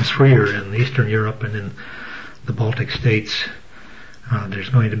press becomes freer in Eastern Europe and in the Baltic states. There's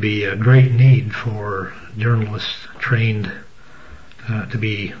going to be a great need for journalists trained to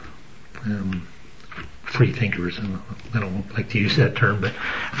be free thinkers, and I don't like to use that term, but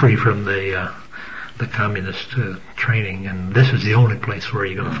free from the communist training, and this is the only place where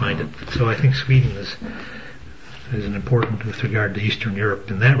you're going to find it. So I think Sweden is an important with regard to Eastern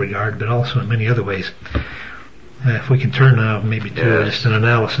Europe in that regard, but also in many other ways. If we can turn now maybe to just an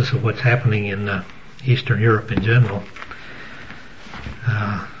analysis of what's happening in Eastern Europe in general.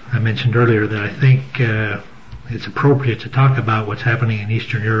 I mentioned earlier that I think it's appropriate to talk about what's happening in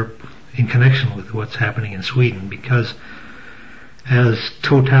Eastern Europe in connection with what's happening in Sweden, because as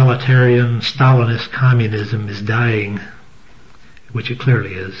totalitarian Stalinist communism is dying, which it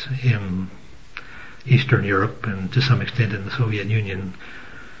clearly is in Eastern Europe and to some extent in the Soviet Union,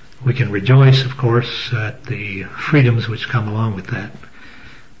 we can rejoice, of course, at the freedoms which come along with that.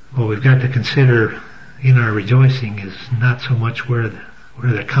 What we've got to consider in our rejoicing is not so much where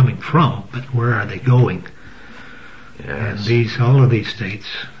they're coming from, but where are they going. Yes. And all of these states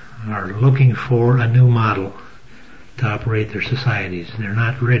are looking for a new model to operate their societies. They're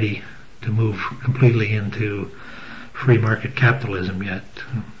not ready to move completely into free market capitalism yet,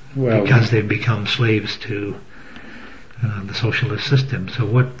 because they've become slaves to the socialist system.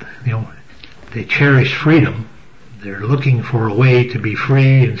 So they cherish freedom. They're looking for a way to be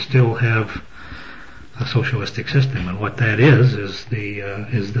free and still have a socialistic system, and what that is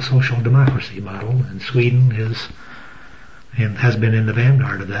the social democracy model, and Sweden is and has been in the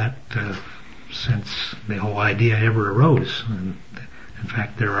vanguard of that since the whole idea ever arose. And in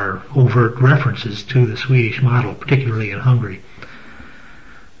fact, there are overt references to the Swedish model, particularly in Hungary.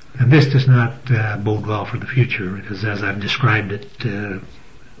 And this does not bode well for the future, because as I've described it,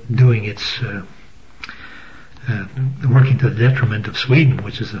 working to the detriment of Sweden,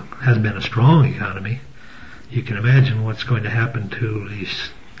 which has been a strong economy. You can imagine what's going to happen to these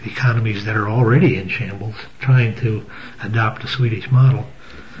economies that are already in shambles, trying to adopt a Swedish model.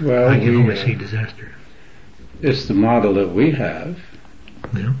 Well, I can only see disaster. It's the model that we have.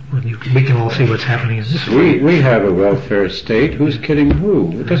 Yeah, we can all see what's happening in this country. We have a welfare state. Who's kidding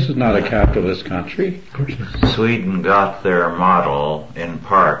who? This is not a capitalist country. Of course not. Sweden got their model in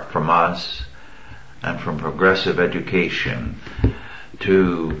part from us and from progressive education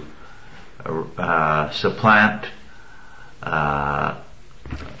to supplant a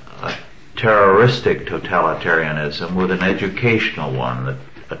terroristic totalitarianism with an educational one,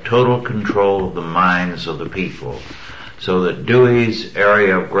 a total control of the minds of the people. So that Dewey's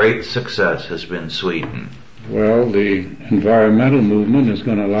area of great success has been Sweden. Well, the environmental movement is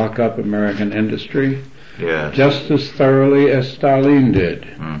going to lock up American industry just as thoroughly as Stalin did.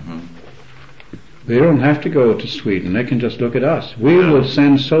 Mm-hmm. They don't have to go to Sweden. They can just look at us. We will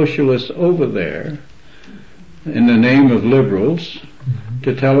send socialists over there in the name of liberals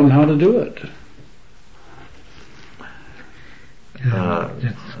to tell them how to do it.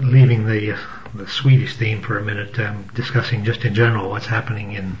 Leaving the Swedish theme for a minute, discussing just in general what's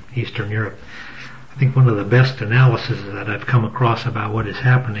happening in Eastern Europe. I think one of the best analyses that I've come across about what is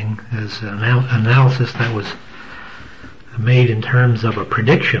happening is an analysis that was made in terms of a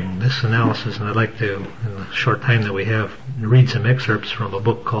prediction. This analysis, and I'd like to, in the short time that we have, read some excerpts from a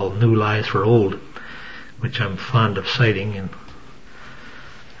book called New Lies for Old, which I'm fond of citing, and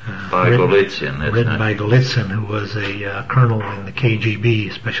by Golitsyn, written by Golitsyn, who was a colonel in the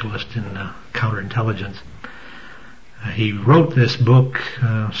KGB, specialist in counterintelligence. He wrote this book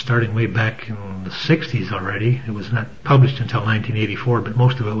starting way back in the 60s already. It was not published until 1984, but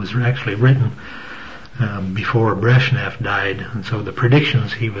most of it was actually written before Brezhnev died. And so the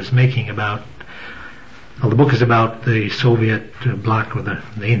predictions he was making about, the book is about the Soviet bloc, or the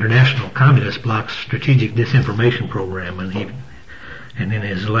international communist bloc's strategic disinformation program, and in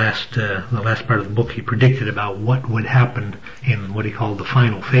his the last part of the book, he predicted about what would happen in what he called the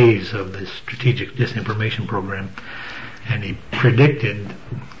final phase of the strategic disinformation program. And he predicted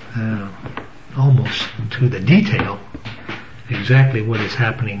almost to the detail exactly what is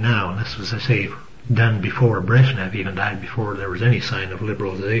happening now. And this was, I say, done before Brezhnev even died, before there was any sign of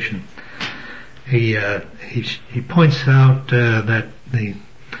liberalization. He points out that the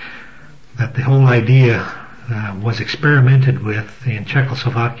whole idea was experimented with in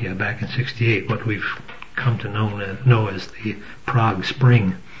Czechoslovakia back in '68, what we've come to know as the Prague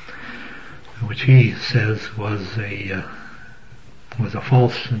Spring, which he says was a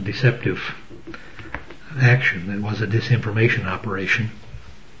false and deceptive action. It was a disinformation operation,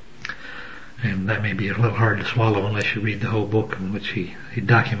 and that may be a little hard to swallow unless you read the whole book, in which he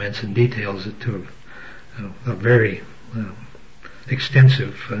documents and details it to a very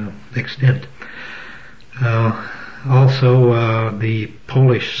extensive extent. Also, the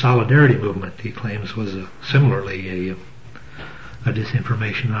Polish Solidarity movement, he claims, was similarly a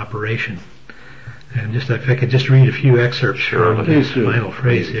disinformation operation. And just if I could just read a few excerpts from his final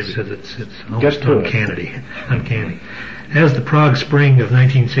phrase here, because it's almost uncanny. As with the Prague Spring of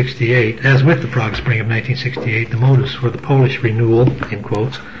 1968, the motives for the Polish renewal, in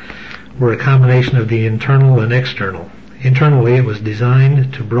quotes, were a combination of the internal and external. Internally, it was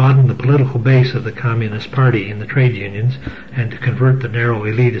designed to broaden the political base of the Communist Party in the trade unions and to convert the narrow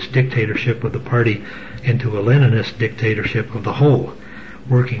elitist dictatorship of the party into a Leninist dictatorship of the whole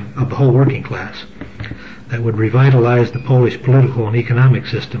working class that would revitalize the Polish political and economic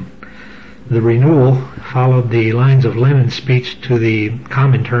system. The renewal followed the lines of Lenin's speech to the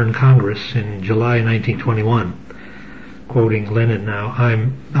Comintern Congress in July 1921. Quoting Lenin now,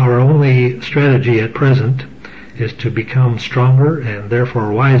 our only strategy at present is to become stronger and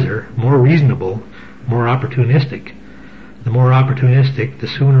therefore wiser, more reasonable, more opportunistic. The more opportunistic, the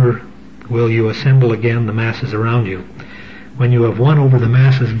sooner will you assemble again the masses around you. When we have won over the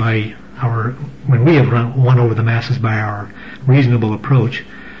masses by our reasonable approach,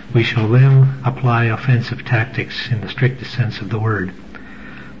 we shall then apply offensive tactics in the strictest sense of the word.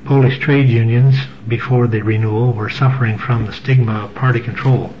 Polish trade unions before the renewal were suffering from the stigma of party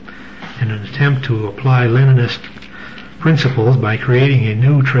control. In an attempt to apply Leninist principles by creating a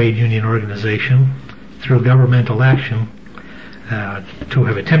new trade union organization through governmental action, to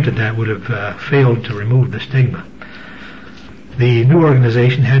have attempted that would have failed to remove the stigma. The new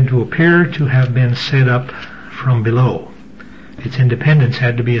organization had to appear to have been set up from below. Its independence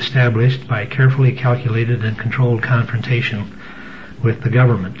had to be established by carefully calculated and controlled confrontation with the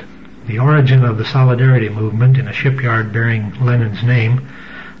government. The origin of the Solidarity movement in a shipyard bearing Lenin's name,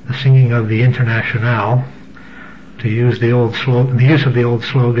 the singing of the Internationale, the use of the old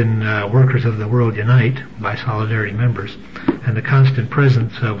slogan, Workers of the World Unite, by Solidarity members, and the constant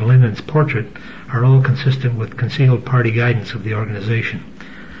presence of Lenin's portrait are all consistent with concealed party guidance of the organization.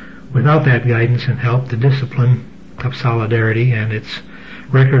 Without that guidance and help, the discipline of Solidarity and its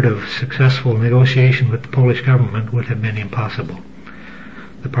record of successful negotiation with the Polish government would have been impossible.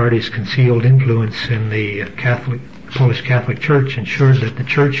 The party's concealed influence in the Polish Catholic Church ensured that the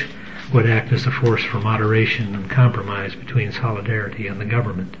Church would act as a force for moderation and compromise between Solidarity and the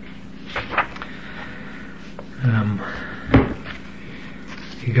government.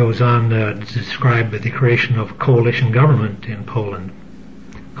 He goes on to describe the creation of coalition government in Poland.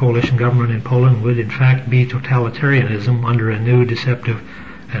 Coalition government in Poland would in fact be totalitarianism under a new, deceptive,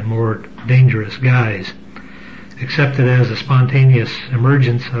 and more dangerous guise. Accepted as a spontaneous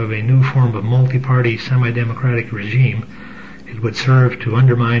emergence of a new form of multi-party semi-democratic regime, it would serve to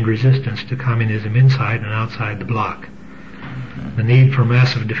undermine resistance to communism inside and outside the bloc. The need for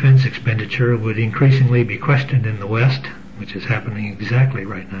massive defense expenditure would increasingly be questioned in the West, which is happening exactly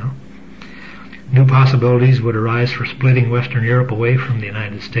right now. New possibilities would arise for splitting Western Europe away from the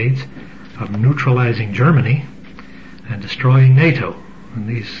United States, of neutralizing Germany, and destroying NATO. And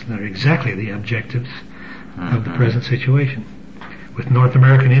these are exactly the objectives of the present situation. With North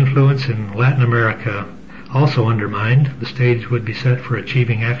American influence in Latin America also undermined, the stage would be set for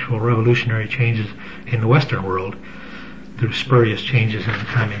achieving actual revolutionary changes in the Western world through spurious changes in the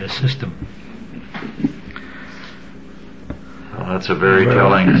communist system. Well, that's a very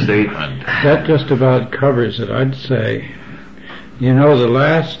telling statement. That just about covers it, I'd say. You know, the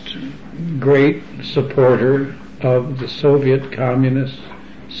last great supporter of the Soviet communist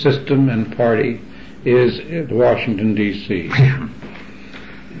system and party is Washington, D.C.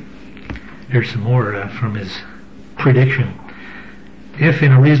 Here's some more from his prediction. If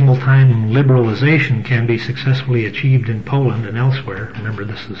in a reasonable time liberalization can be successfully achieved in Poland and elsewhere, remember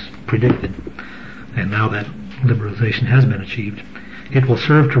this is predicted, and now that liberalization has been achieved, it will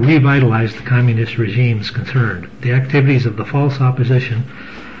serve to revitalize the communist regimes concerned. The activities of the false opposition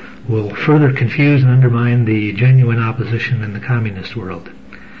will further confuse and undermine the genuine opposition in the communist world.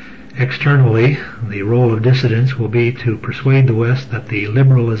 Externally, the role of dissidents will be to persuade the West that the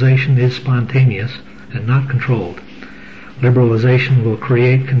liberalization is spontaneous and not controlled. Liberalization will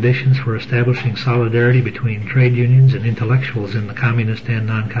create conditions for establishing solidarity between trade unions and intellectuals in the communist and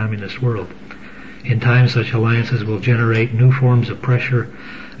non-communist world. In time, such alliances will generate new forms of pressure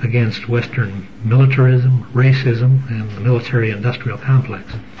against Western militarism, racism, and the military-industrial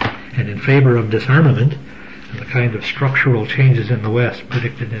complex, and in favor of disarmament and the kind of structural changes in the West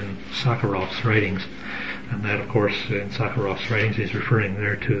predicted in Sakharov's writings. And that, of course, in Sakharov's writings, he's referring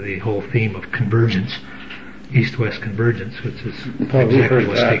there to the whole theme of convergence, East-West convergence, which is exactly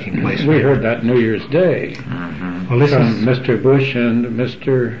what's taking place. We heard that New Year's Day Well, from Mr. Bush and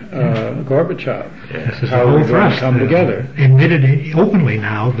Mr. Gorbachev. This is How the we're whole going thrust. to come together. Admitted openly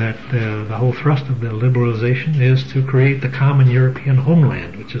now that the whole thrust of the liberalization is to create the common European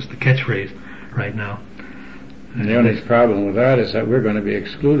homeland, which is the catchphrase right now. And the only problem with that is that we're going to be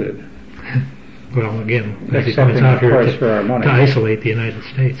excluded. Well, again, as he Except points in out the here, price for our money. to isolate the United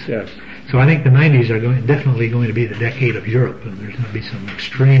States. Yes. So I think the 90s are definitely going to be the decade of Europe, and there's going to be some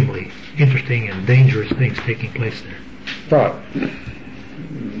extremely interesting and dangerous things taking place there. But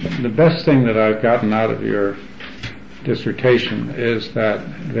the best thing that I've gotten out of your dissertation is that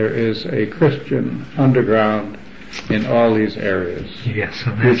there is a Christian underground in all these areas, Yes,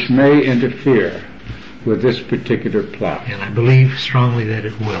 and which may interfere with this particular plot. and I believe strongly that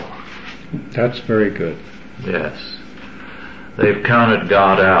it will. That's very good. Yes. They've counted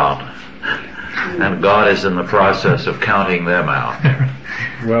God out, and God is in the process of counting them out.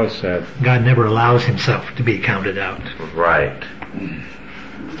 Well said. God never allows himself to be counted out. Right.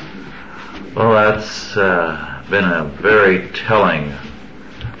 Well, that's been a very telling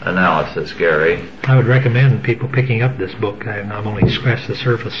analysis, Gary. I would recommend people picking up this book. I've only scratched the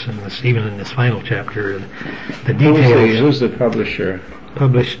surface, and even in this final chapter, the details. Who's the publisher?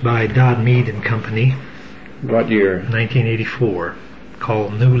 Published by Dodd Mead and Company, What year? 1984,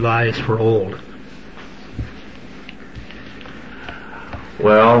 called New Lies for Old.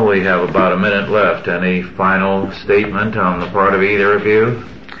 Well, we have about a minute left. Any final statement on the part of either of you?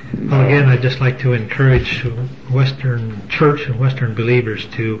 Well, again, I'd just like to encourage Western church and Western believers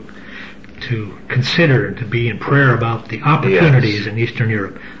to consider and to be in prayer about the opportunities in Eastern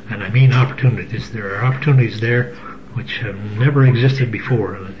Europe. And I mean opportunities. There are opportunities there which have never existed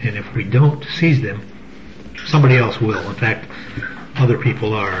before. And if we don't seize them, somebody else will. In fact, other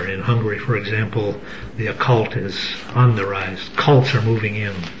people are. In Hungary, for example, the occult is on the rise. Cults are moving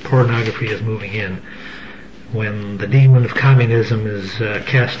in. Pornography is moving in. When the demon of communism is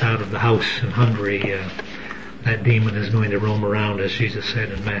cast out of the house in Hungary, that demon is going to roam around, as Jesus said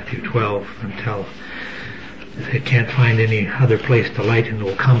in Matthew 12, until it can't find any other place to light, and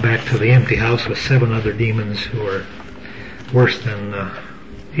will come back to the empty house with 7 other demons who are worse than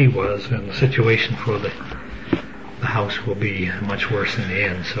he was, and the situation for the house will be much worse in the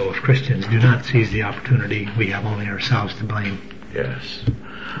end. So if Christians do not seize the opportunity, we have only ourselves to blame. Yes.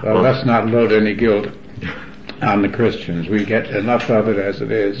 Well, let's not load any guilt on the Christians. We get enough of it as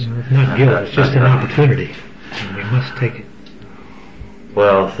it is. It's not guilt, it's just an opportunity, and we must take it.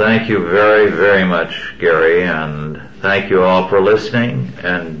 Well, thank you very, very much, Gary, and thank you all for listening,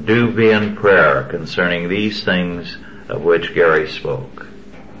 and do be in prayer concerning these things of which Gary spoke.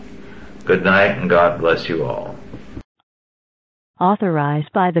 Good night, and God bless you all.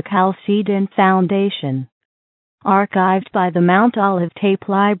 Authorized by the Chalcedon Foundation. Archived by the Mount Olive Tape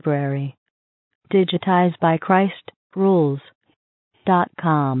Library. Digitized by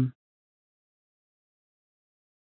ChristRules.com.